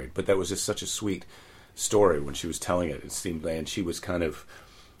got married. But that was just such a sweet story when she was telling it. It seemed, and she was kind of,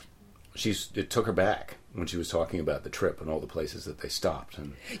 it took her back when she was talking about the trip and all the places that they stopped.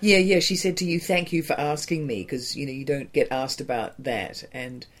 And she said to you, "Thank you for asking me," because you don't get asked about that.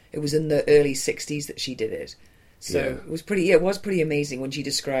 And it was in the early '60s that she did it. So it was pretty amazing when she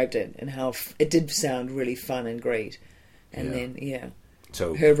described it, and how it did sound really fun and great. And then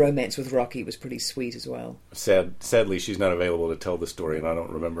So Her romance with Rocky was pretty sweet as well. sadly, she's not available to tell the story, and I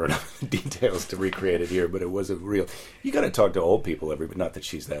don't remember enough details to recreate it here. But it was a real. You got to talk to old people. Not that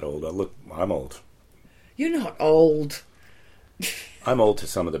she's that old. Look, I'm old. You're not old. I'm old to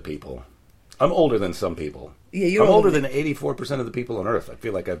some of the people. I'm older than some people. Yeah, you're I'm older older than 84% of the people on Earth. I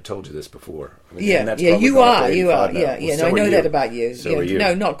feel like I've told you this before. I mean, Yeah, and that's yeah, probably you gone up to are. 85 now. Yeah, Well, yeah. so No, I are know you. that about you. So yeah. are you.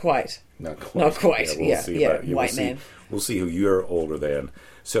 No, not quite. Not quite. Not quite. We'll Yeah, see yeah, about you. white we'll man. We'll see who you're older than.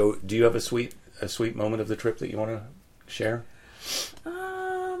 So, do you have a sweet moment of the trip that you want to share?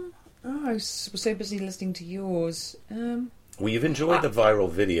 I was so busy listening to yours. Well, you've enjoyed the viral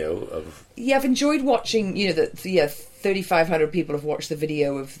video of. Yeah, I've enjoyed watching. 3,500 people have watched the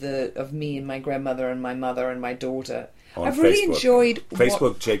video of me and my grandmother and my mother and my daughter. On I've really Facebook. enjoyed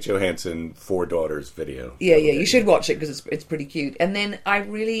Facebook Jake Johansson 4 daughters video. Yeah, you should watch it because it's pretty cute. And then I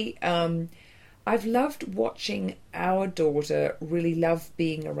really, I've loved watching our daughter really love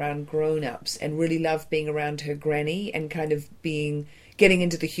being around grown-ups and really love being around her granny and kind of getting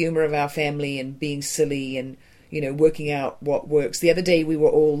into the humour of our family and being silly and, working out what works. The other day we were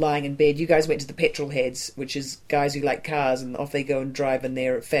all lying in bed. You guys went to the Petrol Heads, which is guys who like cars, and off they go and drive in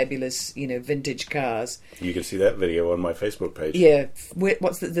their fabulous, vintage cars. You can see that video on my Facebook page. Yeah,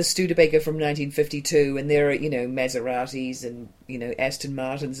 what's the Studebaker from 1952, and there are, Maseratis and, Aston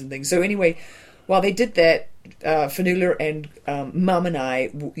Martins and things. So anyway, while they did that, Fanula and Mum and I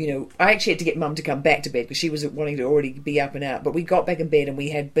actually had to get Mum to come back to bed because she was wanting to already be up and out. But we got back in bed and we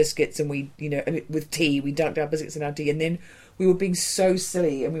had biscuits and we, with tea, we dunked our biscuits in our tea. And then we were being so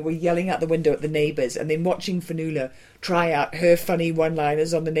silly and we were yelling out the window at the neighbours and then watching Fanula try out her funny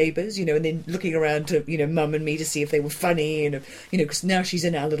one-liners on the neighbours, and then looking around to, Mum and me to see if they were funny and, because now she's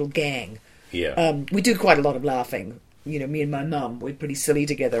in our little gang. Yeah. We do quite a lot of laughing. Me and my mum, we're pretty silly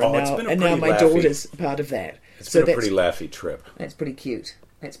together, and now my laughy. daughter's part of that. It's been a pretty laughy trip. That's pretty cute.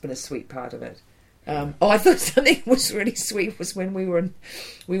 That's been a sweet part of it. I thought something was really sweet was when we were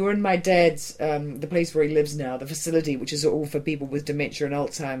in my dad's the place where he lives now, the facility, which is all for people with dementia and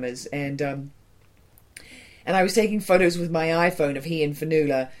Alzheimer's, and I was taking photos with my iPhone of he and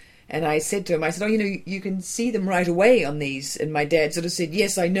Fanula. And I said to him, I said, you can see them right away on these. And my dad sort of said,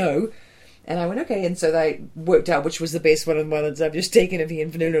 yes, I know. And I went, okay. And so they worked out which was the best one of the ones I've just taken of he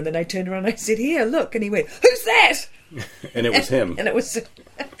and Fanula. And then I turned around and I said, here, look. And he went, who's that? And it was him. And it was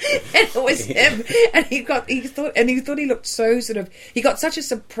him. And he thought he looked so sort of, he got such a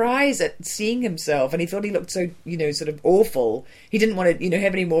surprise at seeing himself. And he thought he looked so, sort of awful. He didn't want to,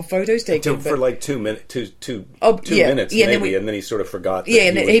 have any more photos taken. For like 2 minutes, two yeah, minutes maybe, and then he sort of forgot. Yeah,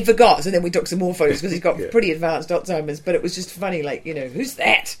 and he forgot. So then we took some more photos because he's got Yeah. pretty advanced Alzheimer's. But it was just funny, like, who's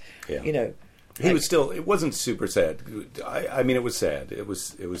that? Yeah. He was still. It wasn't super sad. I mean, it was sad. It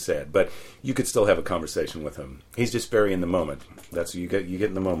was sad. But you could still have a conversation with him. He's just very in the moment. That's you get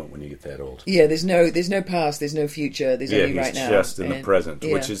in the moment when you get that old. Yeah, there's no past. There's no future. There's only right now. He's just in the present,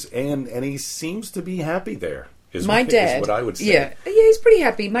 yeah. which is and he seems to be happy there. My dad, is what I would say. Yeah, he's pretty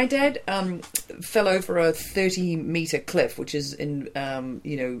happy. My dad fell over a 30-meter cliff, which is in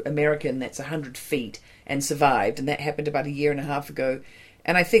American. That's 100 feet, and survived. And that happened about a year and a half ago.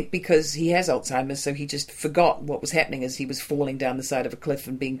 And I think because he has Alzheimer's, so he just forgot what was happening as he was falling down the side of a cliff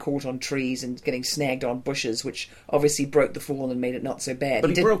and being caught on trees and getting snagged on bushes, which obviously broke the fall and made it not so bad.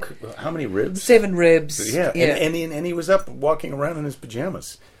 But he broke how many ribs? 7 ribs. Yeah. And he was up walking around in his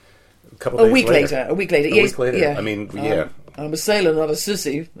pajamas. A week later. A week later. Yeah. I mean, yeah. I'm a sailor, not a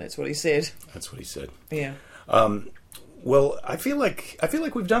sissy. That's what he said. That's what he said. Yeah. Well, I feel like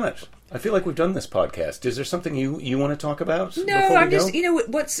we've done it. I feel like we've done this podcast. Is there something you want to talk about? No, I'm just,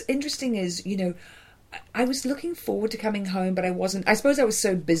 what's interesting is, I was looking forward to coming home, but I wasn't. I suppose I was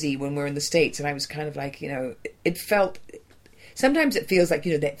so busy when we were in the States, and I was kind of like, it felt. Sometimes it feels like,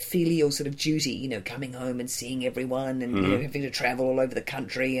 that filial sort of duty, coming home and seeing everyone and, having to travel all over the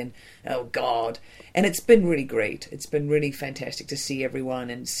country and, oh, God. And it's been really great. It's been really fantastic to see everyone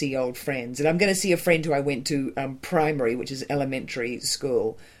and see old friends. And I'm going to see a friend who I went to primary, which is elementary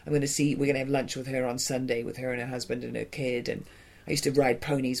school. We're going to have lunch with her on Sunday, with her and her husband and her kid. And I used to ride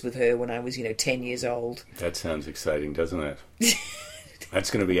ponies with her when I was, 10 years old. That sounds exciting, doesn't it?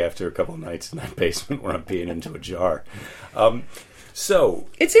 That's going to be after a couple of nights in that basement where I'm peeing into a jar. So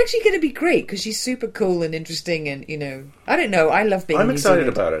it's actually going to be great because she's super cool and interesting, and I don't know. I love being. I'm in New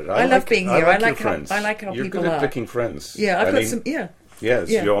excited Zealand. about it. I love being here. I like how friends. I like how You're people good at are. picking friends. Yeah, I've got some. Yeah. Yes,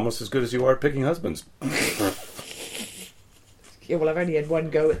 Yeah. You're almost as good as you are at picking husbands. Yeah, well, I've only had one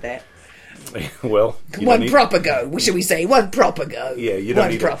go at that. Well, one proper go. Should we say one proper go? Yeah, you don't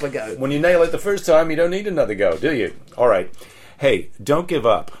one need proper go. When you nail it the first time, you don't need another go, do you? All right. Hey, don't give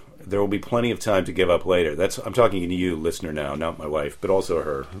up. There will be plenty of time to give up later. I'm talking to you, listener, now, not my wife, but also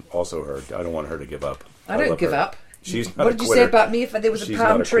her. I don't want her to give up. I don't give her. up. She's not What a did you quitter. say about me? If there was a She's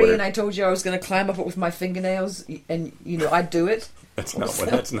palm not a tree quitter. and I told you I was going to climb up it with my fingernails, and I'd do it.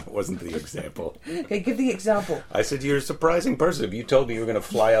 Wasn't the example. Okay, give the example. I said, you're a surprising person. If you told me you were going to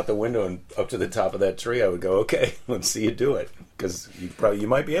fly out the window and up to the top of that tree, I would go, okay, let's see you do it. Because you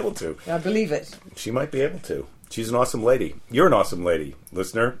might be able to. I believe it. She might be able to. She's an awesome lady. You're an awesome lady,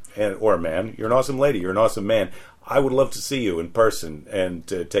 listener, or man. You're an awesome lady. You're an awesome man. I would love to see you in person and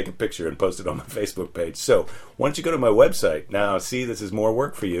take a picture and post it on my Facebook page. So why don't you go to my website. Now, see, this is more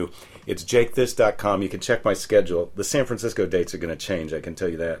work for you. It's jakethis.com. You can check my schedule. The San Francisco dates are going to change. I can tell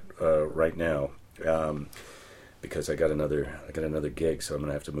you that right now. Because I got another gig, so I'm going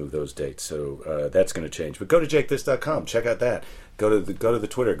to have to move those dates. So that's going to change. But go to jakethis.com. Check out that. Go to the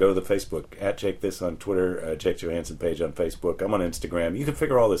Twitter. Go to the Facebook at Jakethis on Twitter. Jake Johansson page on Facebook. I'm on Instagram. You can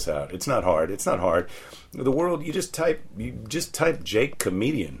figure all this out. It's not hard. The world. You just type Jake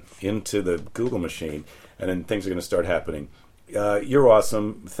comedian into the Google machine, and then things are going to start happening. You're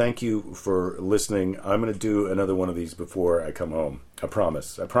awesome. Thank you for listening. I'm going to do another one of these before I come home. I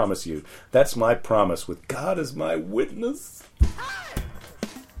promise. I promise you. That's my promise with God as my witness.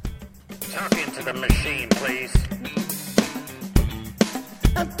 Talk into the machine, please.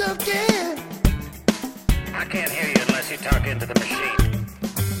 I'm talking. I can't hear you unless you talk into the machine.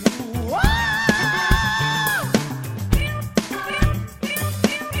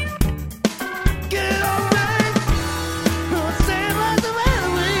 Get it all right. No, same as the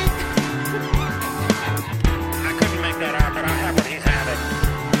other week. I couldn't make that out, but I'll have what he's having.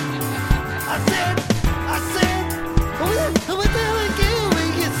 I said, what the hell again when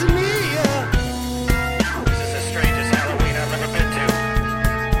it gets to me? This is the strangest Halloween I've ever been to.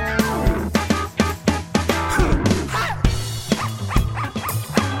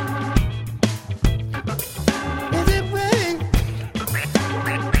 Is it rain?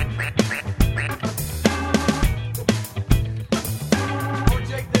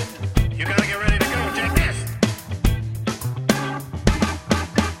 You gotta get ready to go, Jakethis.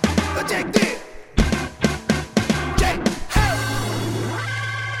 Jack did. Jack, hey!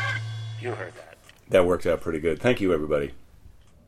 You heard that. That worked out pretty good. Thank you, everybody.